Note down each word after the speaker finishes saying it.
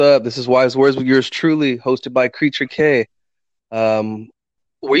up? This is Wise Words with yours truly, hosted by Creature K. Um,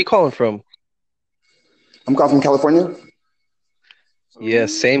 where you calling from? I'm calling from California. Yeah,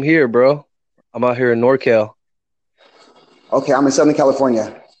 same here, bro. I'm out here in NorCal. Okay, I'm in Southern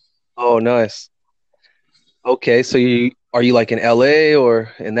California. Oh, nice. Okay, so you are you like in LA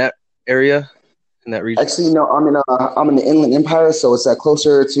or in that area, in that region? Actually, no, I'm in the Inland Empire, so it's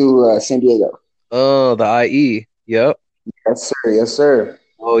closer to San Diego. Oh, the IE. Yep. Yes, sir. Yes, sir.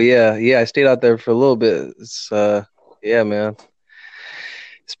 Oh yeah, yeah. I stayed out there for a little bit. Yeah, man.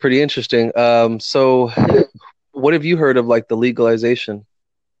 It's pretty interesting. So what have you heard of like the legalization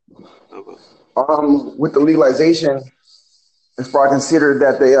of it? With the legalization, it's probably considered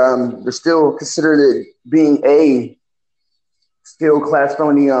that they're still considered it being a still class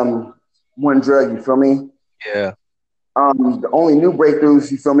felony one drug. You feel me? Yeah. The only new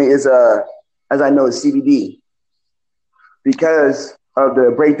breakthroughs, you feel me, is as I know, is CBD because of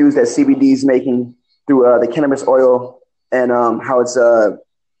the breakthroughs that CBD is making through the cannabis oil and how it's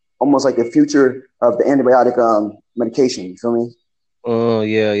almost like the future of the antibiotic medication. You feel me? Oh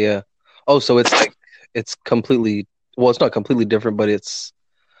yeah, yeah. Oh, so it's like it's completely well, it's not completely different, but it's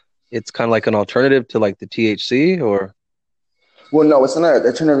kind of like an alternative to like the THC or Well, no, it's not an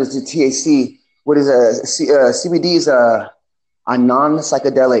alternative to THC. What is CBD is a non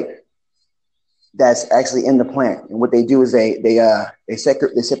psychedelic that's actually in the plant, and what they do is they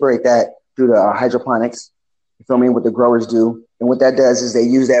separate that through the hydroponics. You feel me? What the growers do, and what that does is they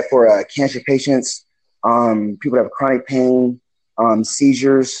use that for cancer patients, people that have chronic pain,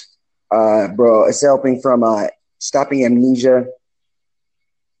 seizures. Bro, it's helping from stopping amnesia.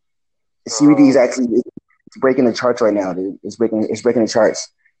 CBD is uh actually it's breaking the charts right now, dude. It's breaking the charts.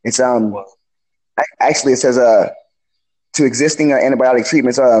 It's well, actually it says to existing antibiotic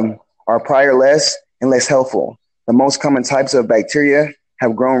treatments are prior less and less helpful. The most common types of bacteria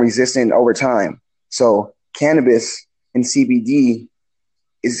have grown resistant over time. So cannabis and CBD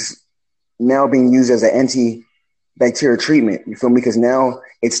is now being used as an antibacterial treatment. You feel me? Because now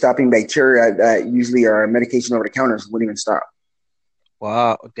it's stopping bacteria that usually are medication over the counters wouldn't even stop.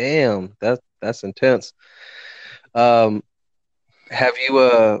 wow, damn, that's intense. Um, have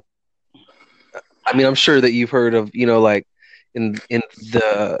you I mean, I'm sure that you've heard of, like in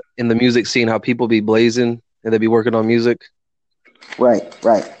the music scene how people be blazing and they be working on music. Right,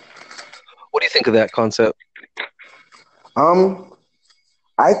 right. What do you think of that concept? Um,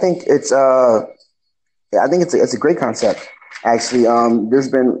 I think I think it's a great concept. Actually, there's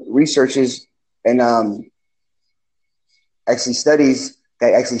been researches and actually studies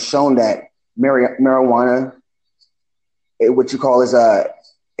that actually shown that marijuana, what you call is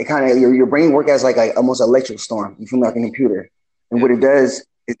it kind of your brain work as like a almost electric storm. You feel like a computer, and Yeah. what it does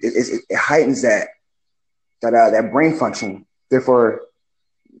it heightens that brain function, therefore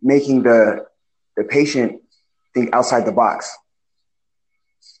making the patient think outside the box.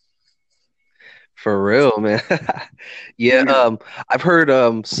 For real, man. Yeah, Yeah. I've heard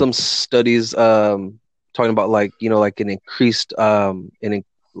some studies talking about like, like an increased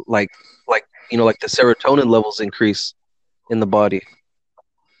like like the serotonin levels increase in the body.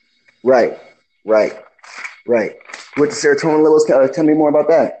 Right, right, right. With the serotonin levels, tell me more about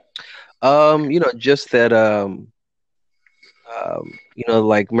that. Just that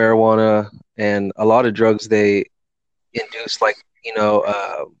like marijuana and a lot of drugs they induce like,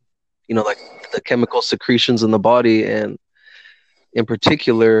 like the chemical secretions in the body and in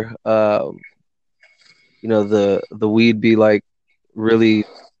particular the weed be like really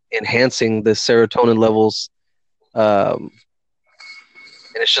enhancing the serotonin levels, um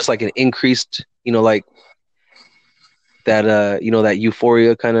and it's just like an increased, like that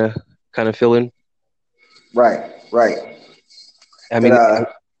euphoria kind of feeling. Right, right. I That mean,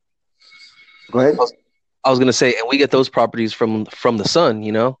 go ahead. I was, I was gonna say, and we get those properties from the sun,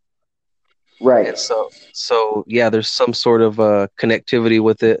 and Right. so yeah, there's some sort of connectivity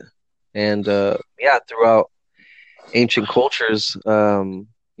with it, and yeah, throughout ancient cultures,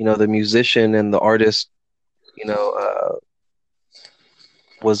 the musician and the artist, you know, uh,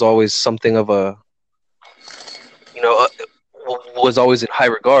 was always something of a, you know, was always in high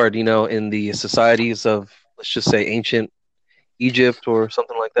regard, in the societies of, let's just say, ancient Egypt or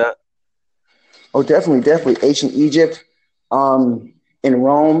something like that. Oh, definitely, definitely. Ancient Egypt, in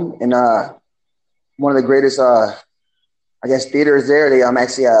Rome, and one of the greatest, I guess, theaters there. They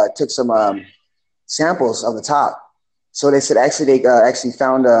actually took some samples of the top. So they said actually they actually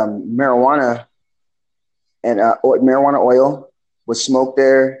found marijuana and marijuana oil was smoked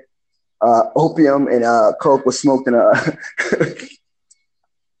there. Opium and coke was smoked in a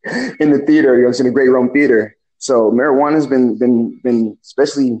in the theater. You know, it's in the Great Rome Theater. So marijuana has been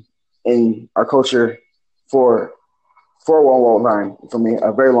especially in our culture for a long time, for me,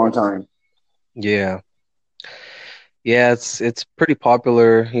 a very long time. Yeah. Yeah, it's pretty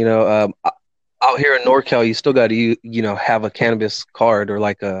popular, out here in NorCal, you still got to have a cannabis card or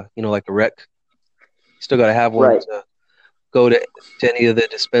like a rec. You still got to have one Right. to go to any of the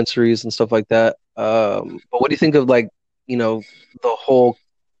dispensaries and stuff like that. But what do you think of like, the whole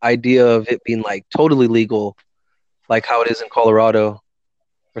idea of it being like totally legal, like how it is in Colorado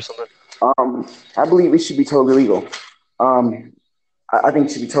or something? I believe it should be totally legal. Um, I think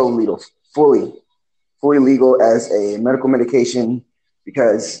it should be totally legal, fully, fully legal as a medical medication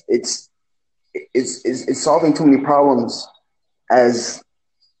because it's solving too many problems as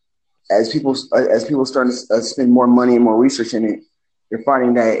as people start to spend more money and more research in it. They're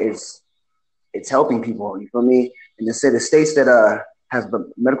finding that it's helping people. You feel me? And they say the states that have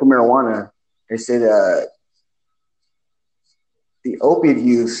medical marijuana, they say that the opiate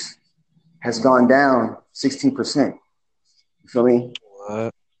use has gone down 16%. You feel me?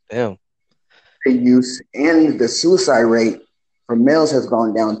 What? Damn. The use and the suicide rate for males has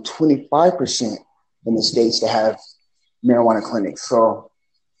gone down 25% in the states that have marijuana clinics. So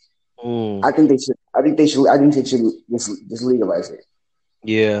Mm, I think they should. I think they should. I think they should just legalize it.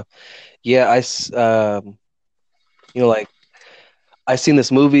 yeah. Yeah, like I seen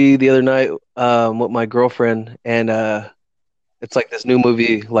this movie the other night with my girlfriend, and it's like this new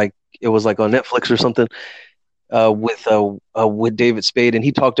movie, like it was like on Netflix or something, with David Spade, and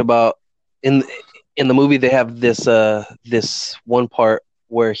he talked about in in the movie they have this one part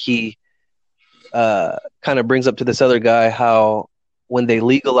where he kind of brings up to this other guy how when they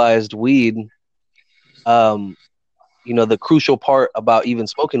legalized weed, um, the crucial part about even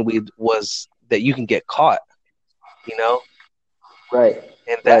smoking weed was that you can get caught, you know, Right.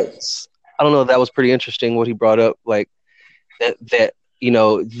 and Right. that's I don't know, that was pretty interesting what he brought up, like that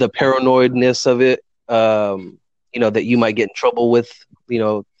the paranoidness of it, that you might get in trouble with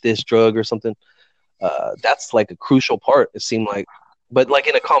this drug or something. That's like a crucial part, it seemed like, but like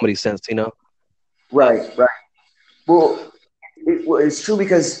in a comedy sense. uh, Right. Right. Well, it's true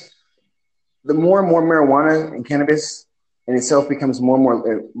because the more and more marijuana and cannabis in itself becomes more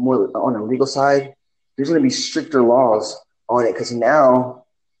and more on the legal side, there's going to be stricter laws on it because now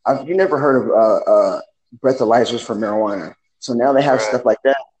you never heard of breathalyzers for marijuana. So now they have right. stuff like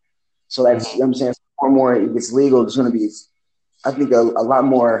that. So that's, you Hmm. know what I'm saying, so more and more it gets legal. There's going to be, I think, a lot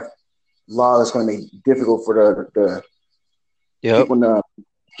more law that's going to make difficult for the Yep. people in the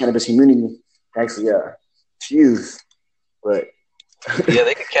cannabis community actually to use. But Yeah,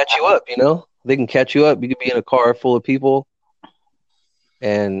 they could catch you up. They can catch you up. You could be in a car full of people,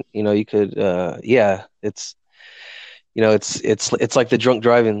 and you could. Yeah, it's like the drunk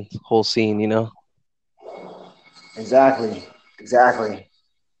driving whole scene. exactly, exactly.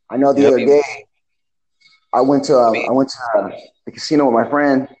 I know the Yep. other day I went to the casino with my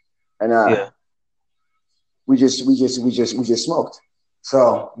friend, and Yeah. we just smoked.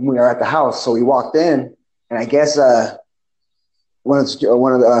 So we were at the house, so we walked in, and I guess one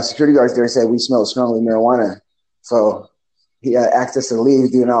of the security guards there said we smelled strongly marijuana. So he asked us to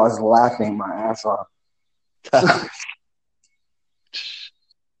leave, dude, and I was laughing my ass off.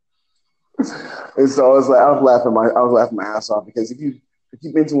 And so I was laughing my ass off because if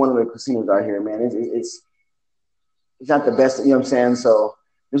you've been to one of the casinos out here, man, it's not the best. You know what I'm saying? So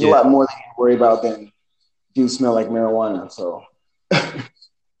there's a Yeah. lot more that you worry about than do smell like marijuana. So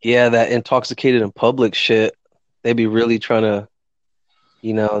Yeah, that intoxicated in public shit. They be really trying to,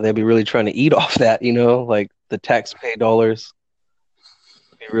 they'd be really trying to eat off that. Like the taxpayer dollars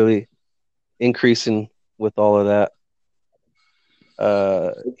be really increasing with all of that.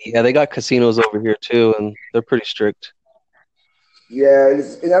 Yeah, they got casinos over here too, and they're pretty strict. yeah,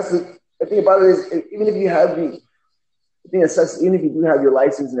 and that's the thing about it is even if you have the thing that sucks, even if you do have your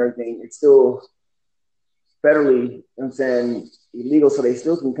license and everything, it's still federally, you know what I'm saying, illegal. So they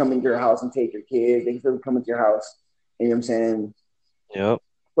still can come into your house and take your kids. They can still come into your house. And, you know what I'm saying? Yep.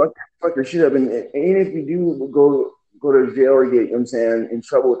 Fuck, fuck your shit up. And even if you do go to jail or get, you know what I'm saying, in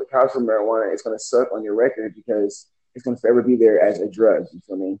trouble with the cops for marijuana, it's going to suck on your record because it's going to forever be there as a drug. You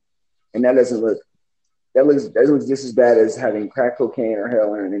feel me? And that looks just as bad as having crack cocaine or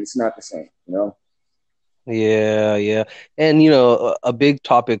heroin, and it's not the same, you know? Yeah, yeah. And a big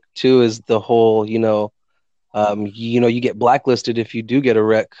topic too is the whole, you get blacklisted if you do get a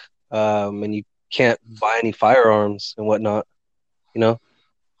wreck, and you can't buy any firearms and whatnot, you know,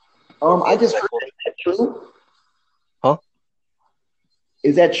 or I just heard motorcycles. that. Is that true? Huh?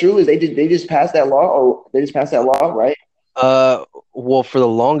 Is that true? Is they just passed that law, or they just passed that law, right? Well, for the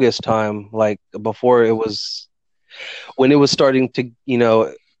longest time, like before it was when it was starting to,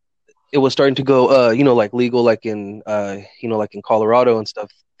 it was starting to go, like legal, like in, like in Colorado and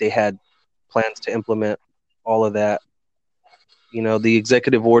stuff. They had plans to implement all of that. The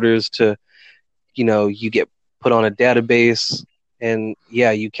executive orders to, you get put on a database, and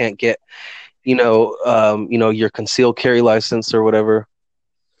yeah, you can't get, your concealed carry license or whatever.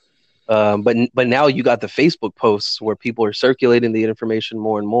 But now you got the Facebook posts where people are circulating the information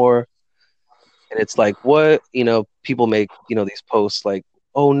more and more, and it's like, what, people make, these posts like,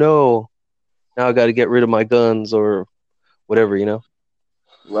 oh no, now I got to get rid of my guns or whatever.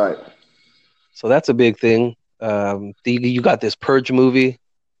 Right. So that's a big thing. You got this Purge movie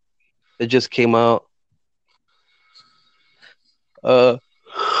that just came out. Uh,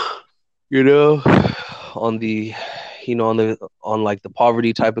 you know, on the, on like the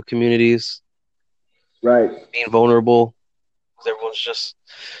poverty type of communities Right. being vulnerable, because everyone's just,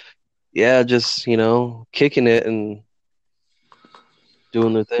 yeah, just kicking it and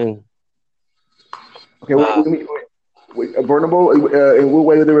doing their thing. Okay. Uh, Vulnerable. In what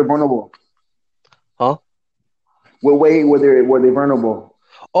way were they vulnerable? huh? What way were they vulnerable?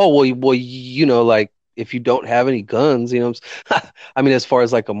 Oh well, like if you don't have any guns, I mean, as far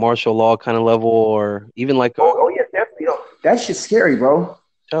as like a martial law kind of level, or even like a, Oh yeah, definitely. Yo, that shit's scary, bro.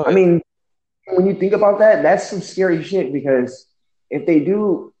 oh I yeah, mean, when you think about that, that's some scary shit because if they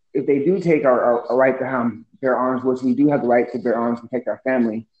do take our right to bear arms, which we do have the right to bear arms, protect our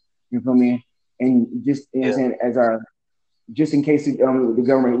family, you feel me? And just yeah, saying, as our just in case the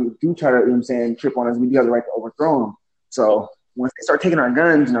government do try to, trip on us, we do have the right to overthrow them. So once they start taking our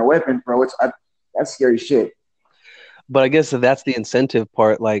guns and our weapons, bro, that's scary shit. but I guess that's the incentive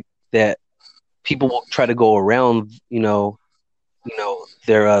part, like that people will try to go around,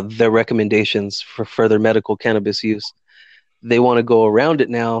 their recommendations for further medical cannabis use. They want to go around it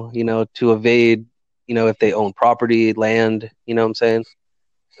now, to evade, if they own property, land, what I'm saying?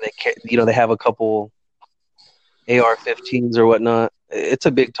 They can't, they have a couple AR-15s or whatnot. It's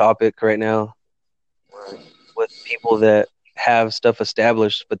a big topic right now with people that have stuff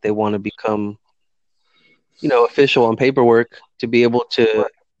established, but they want to become, official on paperwork to be able to,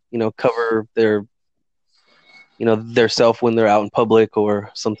 cover their self when they're out in public or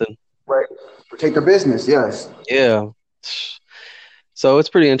something. Right. Protect their business, yes. Yeah. So it's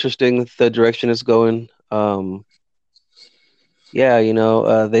pretty interesting the direction it's going. Yeah,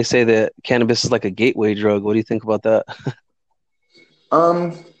 they say that cannabis is like a gateway drug. What do you think about that?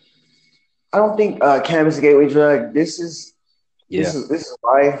 Um, I don't think cannabis is a gateway drug. This is Yeah. this is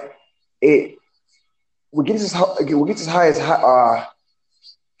why it what gets as high as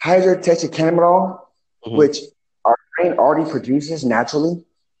hydrotested cannabinol, Hmm. which our brain already produces naturally.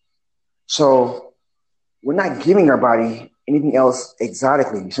 So we're not giving our body anything else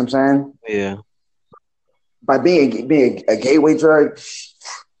exotically. You see what I'm saying? Yeah. By being a gateway drug,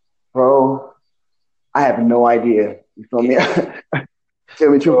 bro, I have no idea. You feel me? Yeah. Tell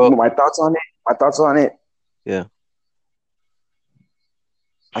me the truth. Bro. My thoughts on it. My thoughts on it. Yeah.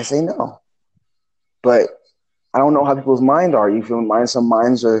 I say no, but I don't know how people's minds are. You feel me? Some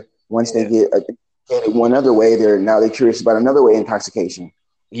minds are once they Yeah. get one other way, they're curious about another way intoxication.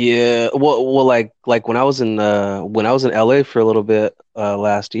 Yeah. Well, like when I was in LA for a little bit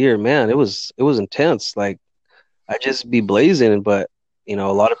last year, man, it was intense. Like I just be blazing, but a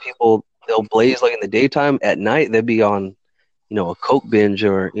lot of people they'll blaze like in the daytime. At night, they'd be on a coke binge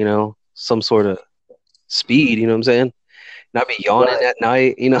or some sort of speed. You know what I'm saying? And I'd be yawning Right. at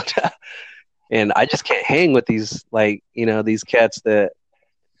night. And I just can't hang with these like these cats that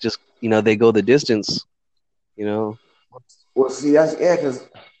just they go the distance. You know. Well, see, that's yeah, because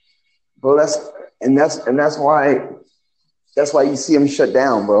bro, that's why you see them shut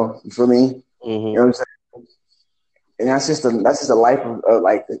down, bro. You feel me? You Hmm. know what I'm saying? And that's just the life of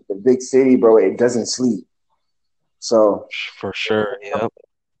like the big city, bro. It doesn't sleep. So For sure. Yeah.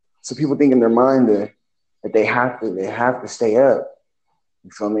 so people think in their mind that they have to stay up.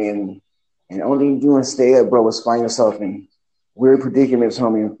 You feel me? And the only thing you do is stay up, bro, is find yourself in weird predicaments,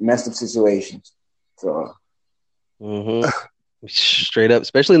 homie, messed up situations. So Hmm. Straight up,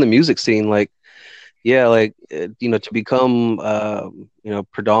 especially in the music scene, like yeah, like to become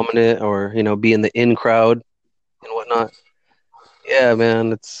predominant or be in the in crowd and whatnot. Yeah,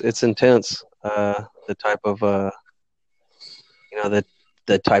 man, it's intense. The type of you know the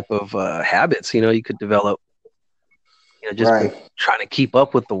the type of habits you could develop. Just right. trying to keep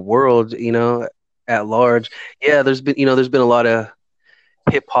up with the world. At large. Yeah, there's been a lot of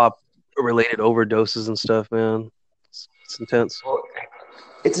hip hop related overdoses and stuff, man. It's intense.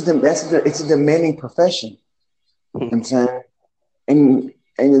 It's a demanding profession. You know what I'm saying, and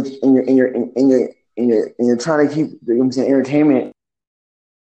and you're trying to keep, you know what I'm saying, entertainment